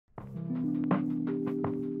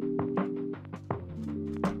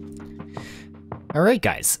All right,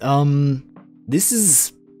 guys. This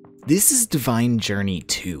is Divine Journey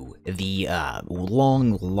 2, the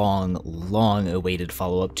long awaited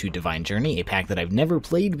follow-up to Divine Journey, a pack that I've never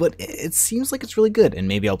played, but it seems like it's really good, and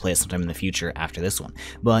maybe I'll play it sometime in the future after this one.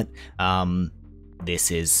 But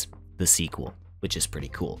this is the sequel, which is pretty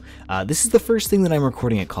cool. This is the first thing that I'm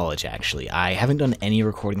recording at college, actually. I haven't done any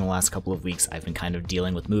recording the last couple of weeks. I've been kind of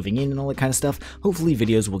dealing with moving in and all that kind of stuff. Hopefully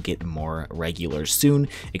videos will get more regular soon,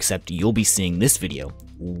 except you'll be seeing this video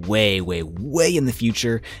way in the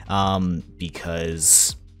future,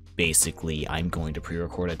 because basically I'm going to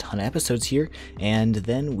pre-record a ton of episodes here, and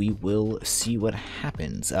then we will see what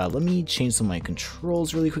happens. Let me change some of my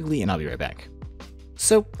controls really quickly, and I'll be right back.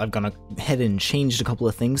 So I've gone ahead and changed a couple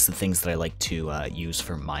of things, the things that I like to use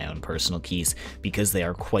for my own personal keys, because they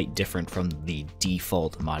are quite different from the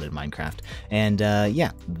default modded Minecraft. And yeah,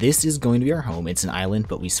 this is going to be our home. It's an island,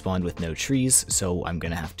 but we spawned with no trees, so I'm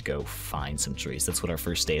gonna have to go find some trees. That's what our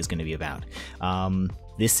first day is gonna be about.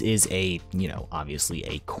 This is a, obviously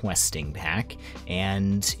a questing pack,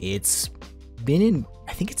 and it's been in,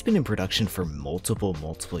 I think it's been in production for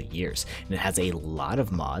multiple years, and it has a lot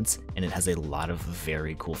of mods, and it has a lot of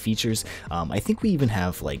very cool features. I think we even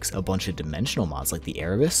have like a bunch of dimensional mods like the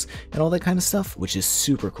Erebus and all that kind of stuff, which is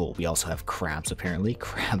super cool. We also have crabs, apparently.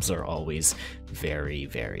 Crabs are always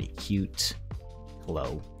very cute.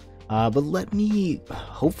 Hello. But let me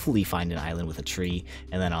hopefully find an island with a tree,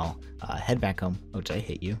 and then I'll head back home. Oh, did I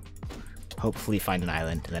hit you? Hopefully find an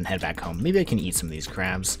island and then head back home. Maybe I can eat some of these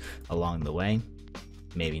crabs along the way.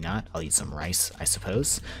 Maybe not. I'll eat some rice, I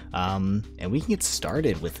suppose. And we can get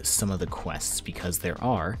started with some of the quests, because there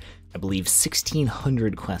are, I believe,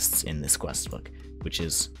 1,600 quests in this quest book, which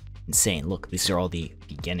is insane. Look, these are all the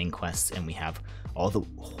beginning quests, and we have all the...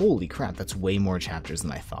 Holy crap, that's way more chapters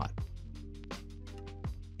than I thought.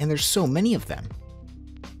 And there's so many of them.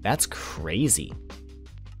 That's crazy.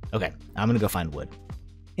 Okay, I'm gonna go find wood.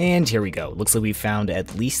 And here we go. Looks like we found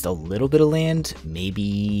at least a little bit of land.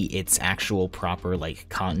 Maybe it's actual proper like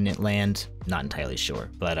continent land. Not entirely sure,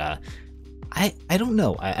 but I don't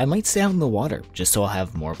know. I might stay out in the water just so I'll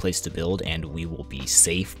have more place to build, and we will be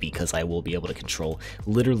safe because I will be able to control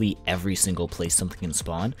literally every single place something can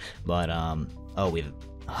spawn. But oh,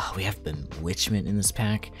 we have Bewitchment in this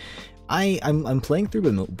pack. I'm playing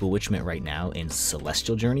through Bewitchment right now in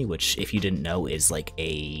Celestial Journey, which, if you didn't know, is like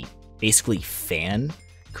a basically fan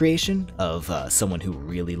creation of someone who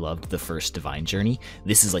really loved the first Divine Journey.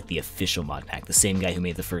 This is like the official mod pack. The same guy who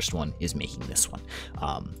made the first one is making this one.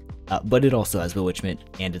 But it also has Bewitchment,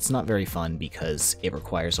 and it's not very fun because it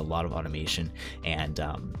requires a lot of automation, and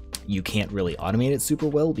you can't really automate it super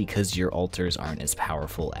well because your altars aren't as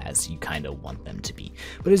powerful as you kind of want them to be.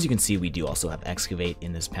 But as you can see, we do also have Excavate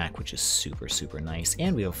in this pack, which is super nice,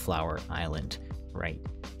 and we have Flower Island right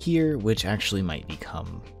here, which actually might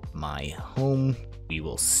become my home. We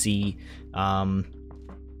will see. Oh,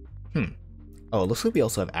 it looks like we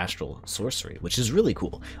also have Astral Sorcery, which is really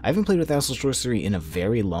cool. I haven't played with Astral Sorcery in a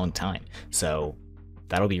very long time, so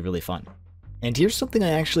that'll be really fun. And here's something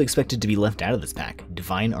I actually expected to be left out of this pack,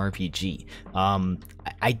 Divine RPG.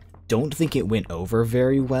 I don't think it went over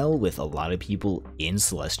very well with a lot of people in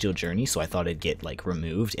Celestial Journey, so I thought it'd get like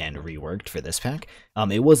removed and reworked for this pack.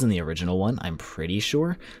 It was in the original one, I'm pretty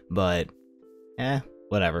sure, but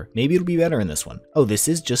whatever. Maybe it'll be better in this one. Oh, this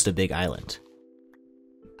is just a big island.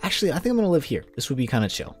 Actually, I think I'm gonna live here. This would be kind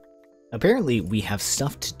of chill. Apparently, we have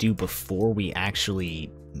stuff to do before we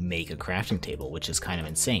actually make a crafting table, which is kind of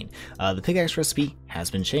insane. The pickaxe recipe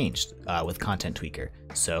has been changed with Content Tweaker.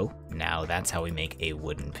 So now that's how we make a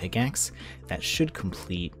wooden pickaxe. That should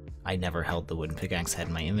complete... I never held the wooden pickaxe head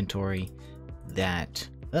in my inventory. That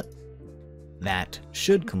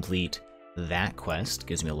should complete that quest.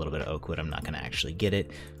 Gives me a little bit of oak wood. I'm not going to actually get it.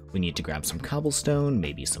 We need to grab some cobblestone,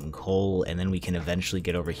 maybe some coal, and then we can eventually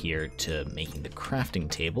get over here to making the crafting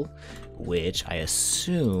table, which I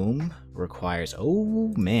assume requires...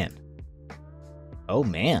 Oh man,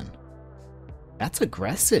 that's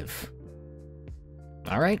aggressive.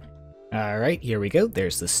 All right, here we go.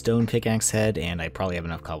 There's the stone pickaxe head, and I probably have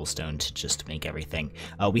enough cobblestone to just make everything.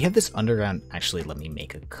 We have this underground... Actually, let me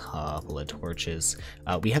make a couple of torches.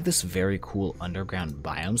 We have this very cool underground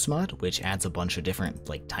biomes mod, which adds a bunch of different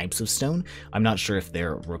like types of stone. I'm not sure if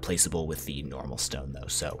they're replaceable with the normal stone though,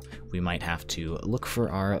 so we might have to look for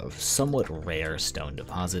our somewhat rare stone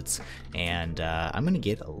deposits. And I'm gonna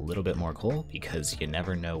get a little bit more coal because you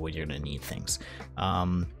never know when you're gonna need things.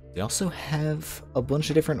 We also have a bunch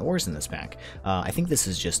of different ores in this pack. I think this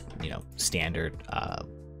is just, standard,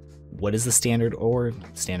 what is the standard ore?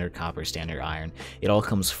 Standard copper, standard iron. It all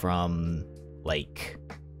comes from, like,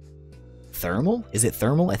 thermal? Is it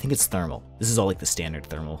thermal? I think it's thermal. This is all like the standard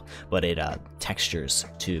thermal, but it textures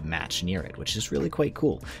to match near it, which is really quite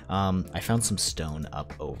cool. I found some stone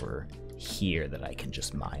up over here that I can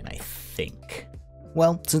just mine, I think.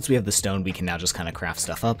 Well, since we have the stone, we can now just kind of craft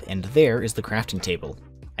stuff up, and there is the crafting table.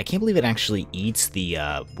 I can't believe it actually eats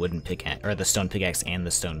the wooden pickaxe, or the stone pickaxe and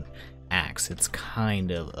the stone axe. It's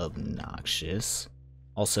kind of obnoxious.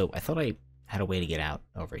 Also, I thought I had a way to get out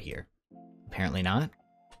over here. Apparently not.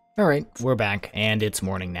 Alright, we're back, and it's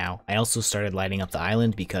morning now. I also started lighting up the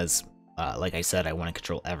island because, like I said, I want to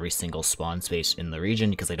control every single spawn space in the region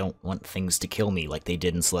because I don't want things to kill me like they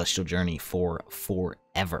did in Celestial Journey for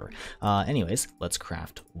forever. Anyways, let's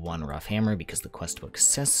craft one rough hammer because the quest book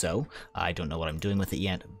says so. I don't know what I'm doing with it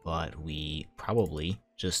yet, but we probably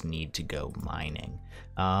just need to go mining.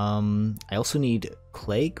 I also need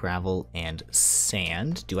clay, gravel, and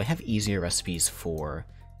sand. Do I have easier recipes for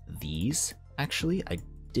these? Actually, I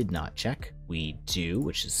did not check. We do,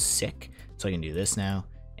 which is sick. So I can do this now,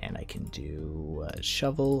 and I can do a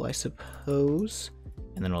shovel, I suppose.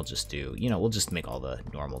 And then I'll just do, we'll just make all the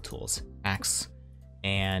normal tools. Axe,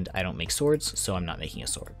 and I don't make swords, so I'm not making a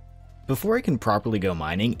sword. Before I can properly go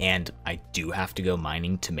mining, and I do have to go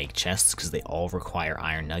mining to make chests because they all require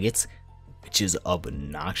iron nuggets, which is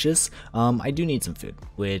obnoxious, I do need some food,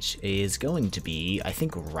 which is going to be, I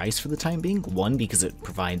think, rice for the time being. One, because it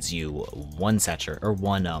provides you one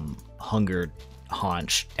hunger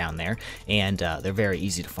haunch down there, and they're very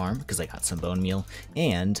easy to farm because I got some bone meal,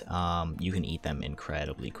 and you can eat them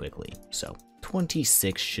incredibly quickly. So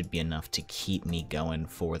 26 should be enough to keep me going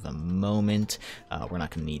for the moment. We're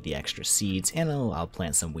not going to need the extra seeds, and I'll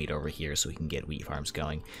plant some wheat over here so we can get wheat farms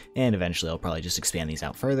going, and eventually I'll probably just expand these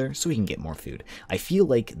out further so we can get more food. I feel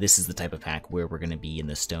like this is the type of pack where we're going to be in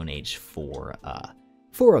the Stone Age for a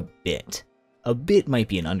bit. A bit might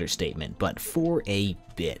be an understatement, but for a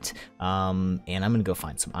bit. And I'm going to go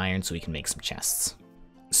find some iron so we can make some chests.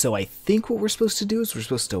 So I think what we're supposed to do is we're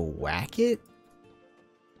supposed to whack it.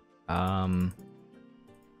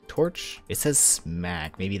 Torch? It says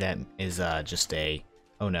smack. Maybe that is just a...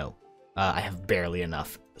 Oh no. I have barely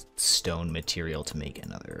enough stone material to make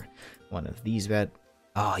another one of these.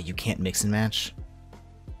 Oh, you can't mix and match?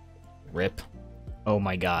 Rip. Oh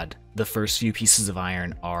my god. The first few pieces of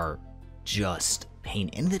iron are just pain.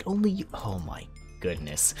 And that only... Oh my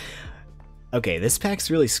goodness. Okay, this pack's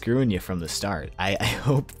really screwing you from the start. I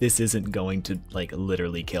hope this isn't going to, like,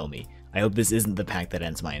 literally kill me. I hope this isn't the pack that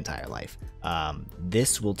ends my entire life.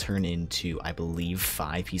 This will turn into, I believe,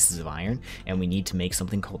 5 pieces of iron, and we need to make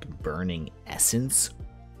something called burning essence,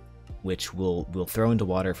 which we'll throw into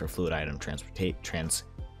water for fluid item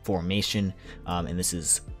transformation, and this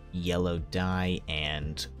is yellow dye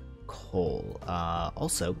and coal.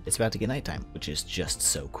 Also, it's about to get nighttime, which is just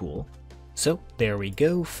so cool. So there we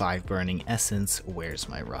go, 5 burning essence. Where's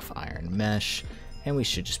my rough iron mesh? And we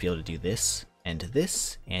should just be able to do this, and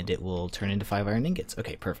it will turn into 5 iron ingots.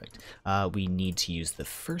 Okay, perfect. We need to use the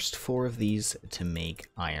first 4 of these to make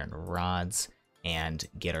iron rods and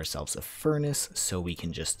get ourselves a furnace so we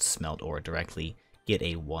can just smelt ore directly, get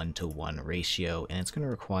a 1-to-1 ratio, and it's going to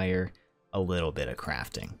require a little bit of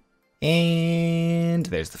crafting. And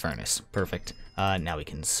there's the furnace. Perfect. Now we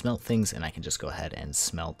can smelt things, and I can just go ahead and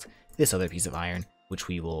smelt this other piece of iron, which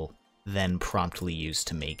we will then promptly use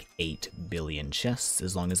to make 8 billion chests,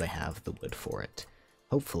 as long as I have the wood for it.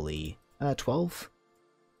 Hopefully, 12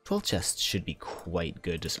 chests should be quite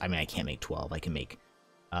good. I mean, I can't make 12. I can make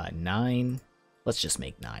 9. Let's just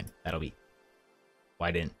make 9. That'll be... Why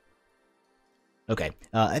didn't... Okay,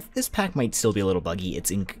 this pack might still be a little buggy. It's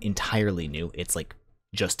entirely new. It's like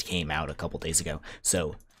just came out a couple days ago,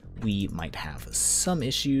 so we might have some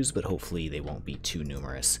issues, but hopefully they won't be too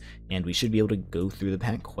numerous, and we should be able to go through the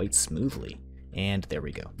pack quite smoothly. And there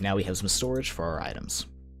we go. Now we have some storage for our items.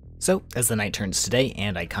 So, as the night turns today,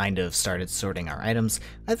 and I kind of started sorting our items,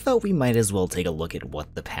 I thought we might as well take a look at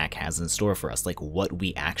what the pack has in store for us, like what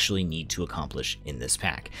we actually need to accomplish in this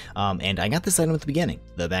pack. And I got this item at the beginning,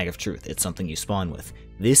 the Bag of Truth. It's something you spawn with.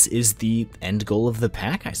 This is the end goal of the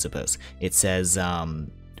pack, I suppose. It says,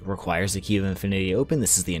 requires a key of infinity to open.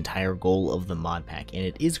 This is the entire goal of the mod pack, and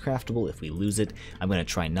it is craftable if we lose it. I'm going to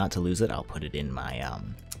try not to lose it. I'll put it in my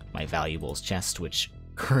my valuables chest, which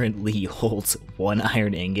currently holds 1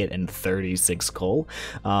 iron ingot and 36 coal.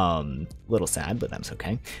 Little sad, but that's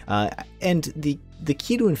okay. And the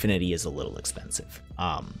key to infinity is a little expensive.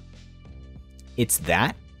 It's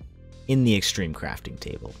that in the extreme crafting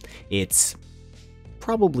table. It's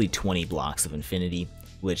probably 20 blocks of infinity,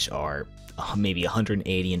 which are maybe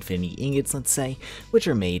 180 infinity ingots, let's say, which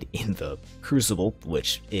are made in the crucible,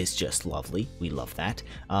 which is just lovely. We love that.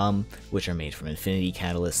 Which are made from infinity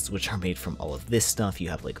catalysts, which are made from all of this stuff. You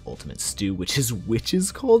have like ultimate stew, which is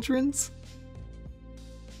witches' cauldrons.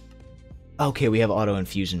 Okay, we have auto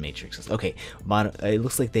infusion matrices. Okay, it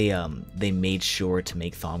looks like they made sure to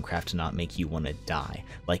make Thaumcraft to not make you want to die,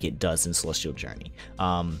 like it does in Celestial Journey.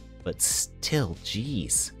 But still,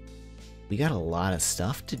 geez, we got a lot of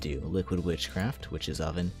stuff to do. Liquid Witchcraft, Witch's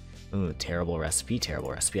Oven. Ooh, terrible recipe,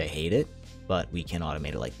 I hate it. But we can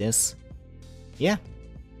automate it like this. Yeah,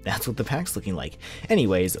 that's what the pack's looking like.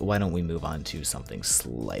 Anyways, why don't we move on to something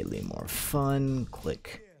slightly more fun?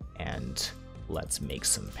 Click and let's make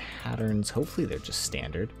some patterns. Hopefully they're just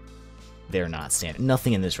standard. They're not standard.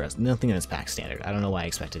 Nothing in this pack standard. I don't know why I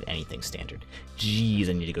expected anything standard. Jeez,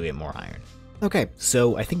 I need to go get more iron. Okay,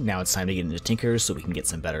 so I think now it's time to get into Tinkers so we can get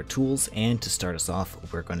some better tools, and to start us off,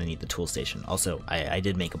 we're going to need the tool station. Also, I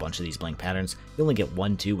did make a bunch of these blank patterns. You only get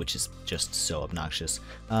 1, 2, which is just so obnoxious.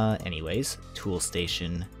 Anyways, tool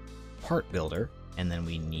station, part builder, and then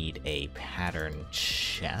we need a pattern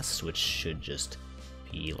chest, which should just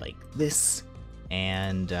be like this.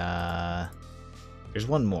 And there's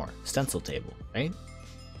one more, stencil table, right?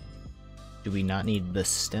 Do we not need the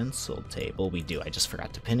stencil table? We do, I just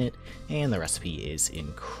forgot to pin it, and the recipe is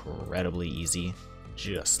incredibly easy,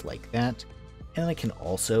 just like that. And I can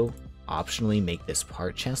also optionally make this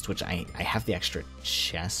part chest, which I have the extra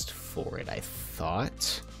chest for it, I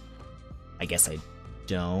thought. I guess I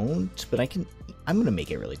don't, but I'm gonna make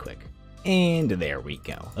it really quick. And there we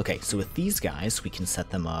go. Okay, so with these guys, we can set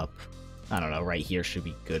them up, I don't know, right here should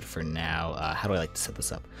be good for now. How do I like to set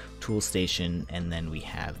this up? Tool station, and then we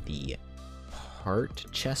have the part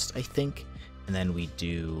chest, I think, and then we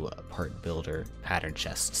do a part builder, pattern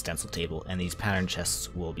chest, stencil table, and these pattern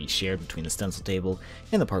chests will be shared between the stencil table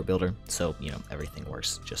and the part builder, so you know everything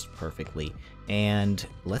works just perfectly. And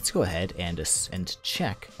let's go ahead and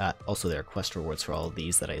check. Also, there are quest rewards for all of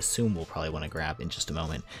these that I assume we'll probably want to grab in just a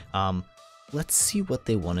moment. Let's see what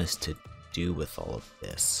they want us to do with all of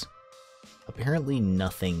this. Apparently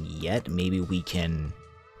nothing yet. Maybe we can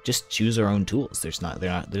just choose our own tools. There's not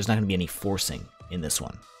going to be any forcing in this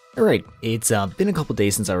one. Alright, it's been a couple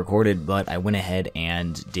days since I recorded, but I went ahead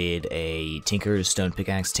and did a Tinker's Stone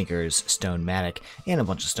Pickaxe, Tinker's Stone Mattock, and a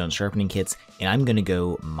bunch of stone sharpening kits, and I'm going to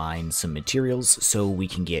go mine some materials so we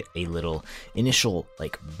can get a little initial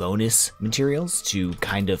like bonus materials to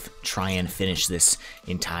kind of try and finish this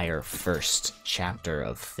entire first chapter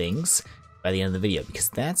of things by the end of the video, because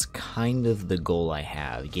that's kind of the goal I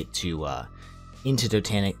have, get to into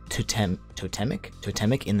totemic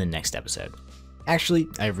in the next episode. Actually,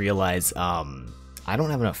 I realize I don't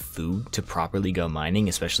have enough food to properly go mining,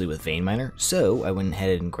 especially with Vein Miner, so I went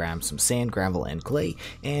ahead and grabbed some sand, gravel, and clay,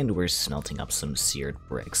 and we're smelting up some seared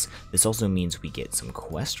bricks. This also means we get some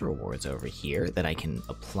quest rewards over here that I can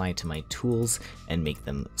apply to my tools and make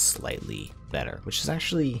them slightly better, which is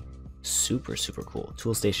actually super cool.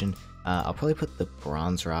 Tool station, I'll probably put the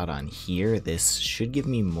bronze rod on here. This should give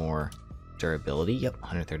me more durability. Yep,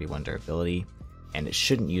 131 durability, and it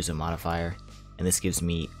shouldn't use a modifier. And this gives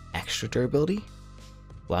me extra durability.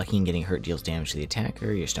 Blocking and getting hurt deals damage to the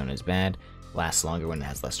attacker. Your stone is bad. Lasts longer when it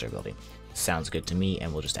has less durability. Sounds good to me,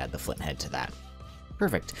 and we'll just add the flint head to that.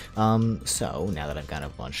 Perfect. So now that I've got a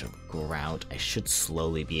bunch of grout, I should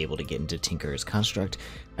slowly be able to get into Tinker's Construct.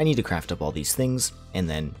 I need to craft up all these things, and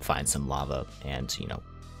then find some lava, and, you know,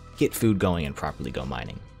 get food going and properly go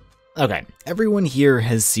mining. Okay, everyone here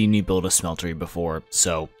has seen me build a smeltery before,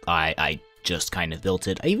 so I just kind of built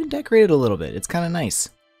it. I even decorated a little bit. It's kind of nice.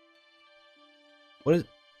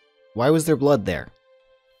 Why was there blood there?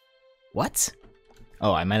 What?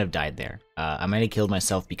 Oh, I might have died there. I might have killed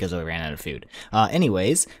myself because I ran out of food.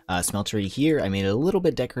 Anyways, smeltery here. I made it a little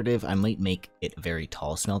bit decorative. I might make it a very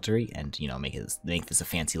tall smeltery and, you know, make this a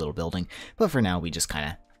fancy little building. But for now, we just kind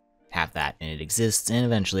of have that, and it exists, and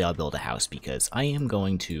eventually I'll build a house, because I am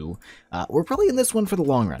going to, we're probably in this one for the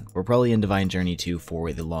long run. We're probably in Divine Journey 2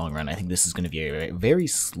 for the long run. I think this is going to be a very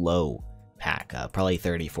slow pack, probably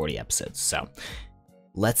 30, 40 episodes, so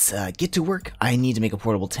let's get to work. I need to make a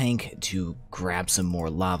portable tank to grab some more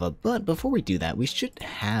lava, but before we do that, we should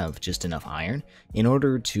have just enough iron in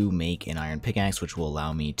order to make an iron pickaxe, which will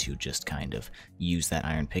allow me to just kind of use that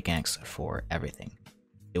iron pickaxe for everything.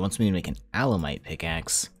 It wants me to make an alumite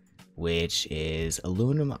pickaxe, which is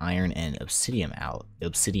aluminum, iron, and obsidian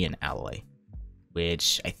alloy,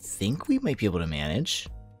 which I think we might be able to manage.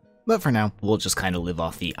 But for now, we'll just kind of live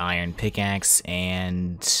off the iron pickaxe,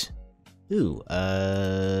 and ooh,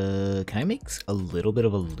 can I make a little bit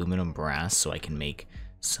of aluminum brass so I can make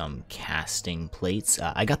some casting plates.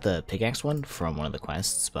 I got the pickaxe one from one of the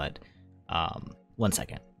quests, but 1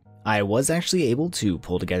 second. I was actually able to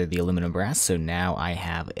pull together the aluminum brass, so now I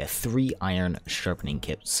have 3 iron sharpening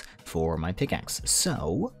kits for my pickaxe.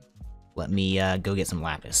 So let me go get some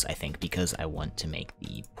lapis, I think, because I want to make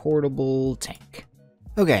the portable tank.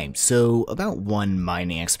 Okay, so about 1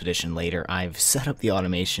 mining expedition later, I've set up the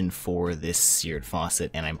automation for this seared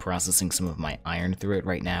faucet, and I'm processing some of my iron through it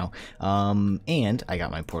right now. And I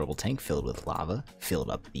got my portable tank filled with lava, filled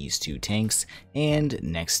up these 2 tanks, and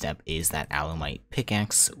next step is that alumite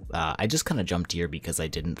pickaxe. I just kind of jumped here because I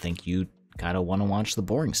didn't think you'd kind of want to watch the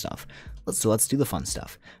boring stuff. Let's do the fun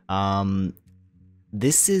stuff.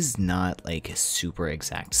 This is not like a super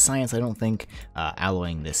exact science, I don't think,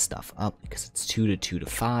 alloying this stuff up because it's 2 to 2 to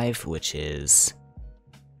 5, which is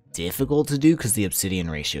difficult to do because the obsidian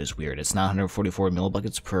ratio is weird. It's not 144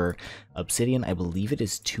 millibuckets per obsidian. I believe it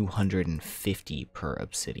is 250 per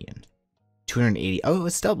obsidian. 280. Oh,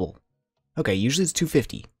 it's double. Okay, usually it's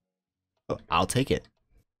 250. Oh, I'll take it.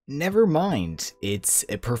 Never mind. It's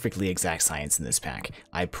a perfectly exact science in this pack.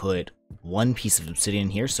 I put 1 piece of obsidian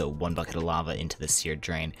here, so 1 bucket of lava into the seared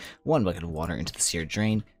drain, 1 bucket of water into the seared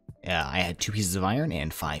drain. I had 2 pieces of iron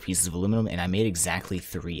and 5 pieces of aluminum, and I made exactly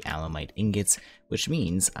 3 alumite ingots, which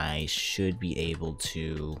means I should be able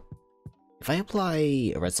to... If I apply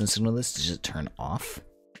a redstone signal to this, does it turn off?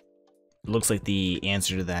 It looks like the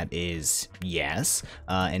answer to that is yes,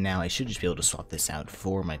 and now I should just be able to swap this out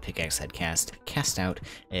for my pickaxe head cast out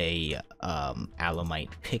a alumite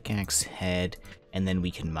pickaxe head, and then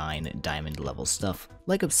we can mine diamond level stuff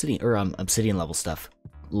like obsidian, or obsidian level stuff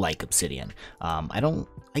like obsidian. I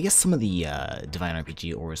guess some of the Divine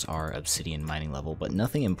RPG ores are obsidian mining level, but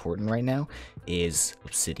nothing important right now is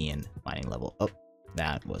obsidian mining level. Oh,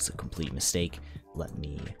 that was a complete mistake. Let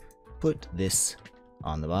me put this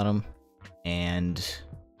on the bottom, and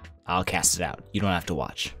I'll cast it out. You don't have to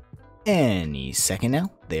watch. Any second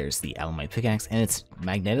now. There's the alumite pickaxe, and it's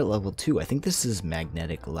magnetic level 2. I think this is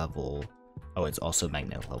magnetic level... Oh, it's also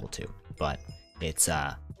magnetic level 2, but it's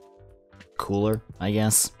cooler, I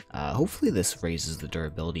guess. Hopefully this raises the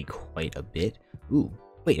durability quite a bit. Ooh,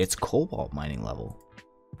 wait, it's cobalt mining level.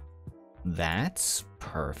 That's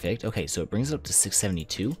perfect. Okay, so it brings it up to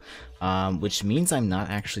 672, which means I'm not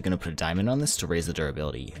actually going to put a diamond on this to raise the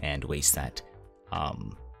durability and waste that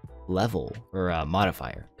level, or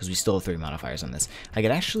modifier, because we still have 3 modifiers on this. I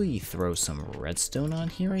could actually throw some redstone on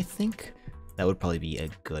here, I think. That would probably be a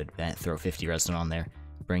good bet. Throw 50 redstone on there,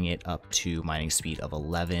 bring it up to mining speed of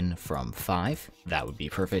 11 from 5. That would be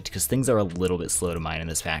perfect, because things are a little bit slow to mine in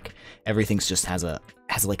this pack. Everything's just has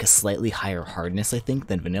like a slightly higher hardness, I think,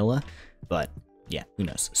 than vanilla, but yeah, who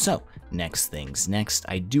knows. So, next things next.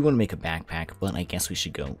 I do want to make a backpack, but I guess we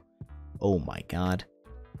should go... Oh my god.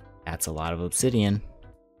 That's a lot of obsidian.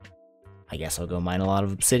 I guess I'll go mine a lot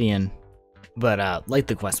of obsidian. But like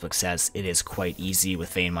the questbook says, it is quite easy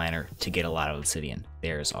with Vein Miner to get a lot of obsidian.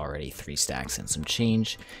 There's already 3 stacks and some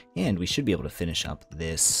change, and we should be able to finish up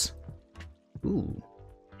this... Ooh.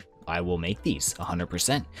 I will make these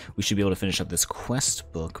 100%. We should be able to finish up this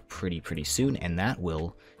quest book pretty soon, and that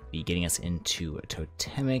will be getting us into a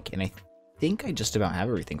totemic, and I think I just about have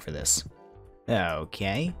everything for this.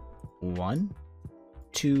 Okay. 1,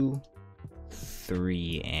 2,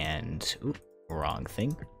 3, and... Ooh, wrong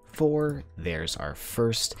thing. 4, there's our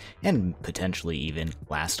first, and potentially even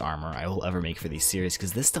last armor I will ever make for these series,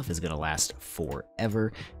 because this stuff is going to last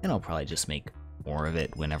forever, and I'll probably just make more of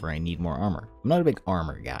it whenever I need more armor. I'm not a big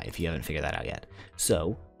armor guy, if you haven't figured that out yet.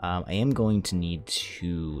 So, I am going to need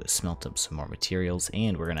to smelt up some more materials,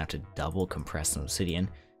 and we're going to have to double compress some obsidian,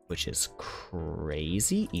 which is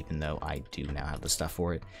crazy, even though I do now have the stuff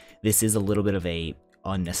for it. This is a little bit of a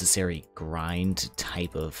unnecessary grind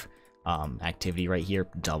type of activity right here,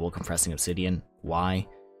 double compressing obsidian. Why?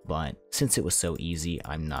 But since it was so easy,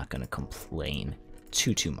 I'm not going to complain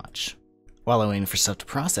too much. While I'm waiting for stuff to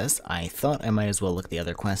process, I thought I might as well look at the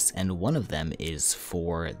other quests, and one of them is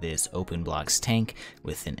for this open blocks tank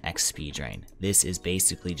with an XP drain. This is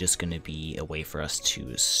basically just going to be a way for us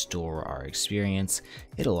to store our experience.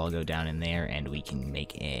 It'll all go down in there, and we can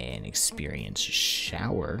make an experience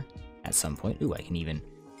shower at some point. Ooh, I can even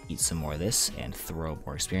eat some more of this and throw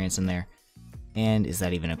more experience in there. And is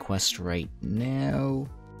that even a quest right now?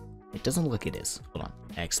 It doesn't look it is. Hold on.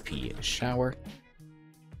 XP shower.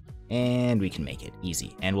 And we can make it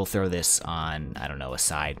easy. And we'll throw this on, I don't know, a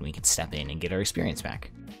side, and we can step in and get our experience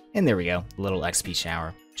back. And there we go. Little XP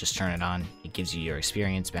shower. Just turn it on. It gives you your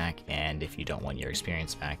experience back. And if you don't want your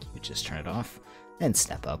experience back, you just turn it off and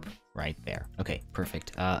step up right there. Okay,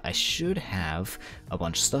 perfect. I should have a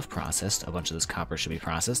bunch of stuff processed. A bunch of this copper should be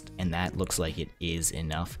processed, and that looks like it is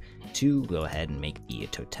enough to go ahead and make the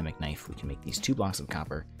totemic knife. We can make these 2 blocks of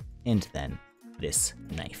copper, and then this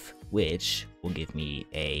knife, which will give me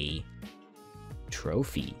a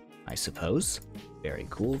trophy, I suppose. Very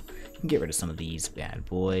cool. You can get rid of some of these bad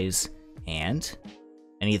boys, and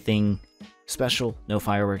anything special, no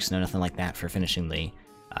fireworks, no nothing like that for finishing the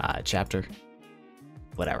chapter.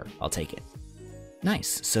 Whatever, I'll take it.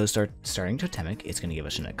 Nice. So starting totemic, it's going to give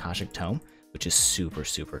us an Akashic Tome, which is super,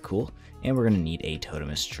 super cool. And we're going to need a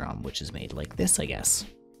totemist drum, which is made like this, I guess.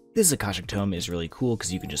 This Akashic Tome is really cool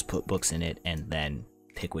because you can just put books in it and then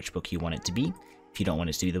pick which book you want it to be. If you don't want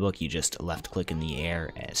it to be the book, you just left click in the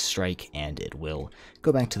air and strike, and it will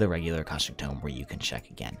go back to the regular Akashic Tome where you can check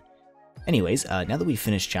again. Anyways, now that we've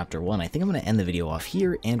finished chapter 1, I think I'm going to end the video off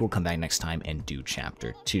here, and we'll come back next time and do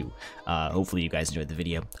chapter 2. Hopefully you guys enjoyed the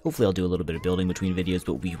video. Hopefully I'll do a little bit of building between videos,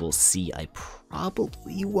 but we will see. I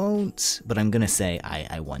probably won't, but I'm going to say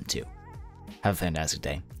I want to. Have a fantastic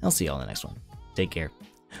day. I'll see you all in the next one. Take care.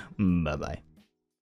 Bye-bye.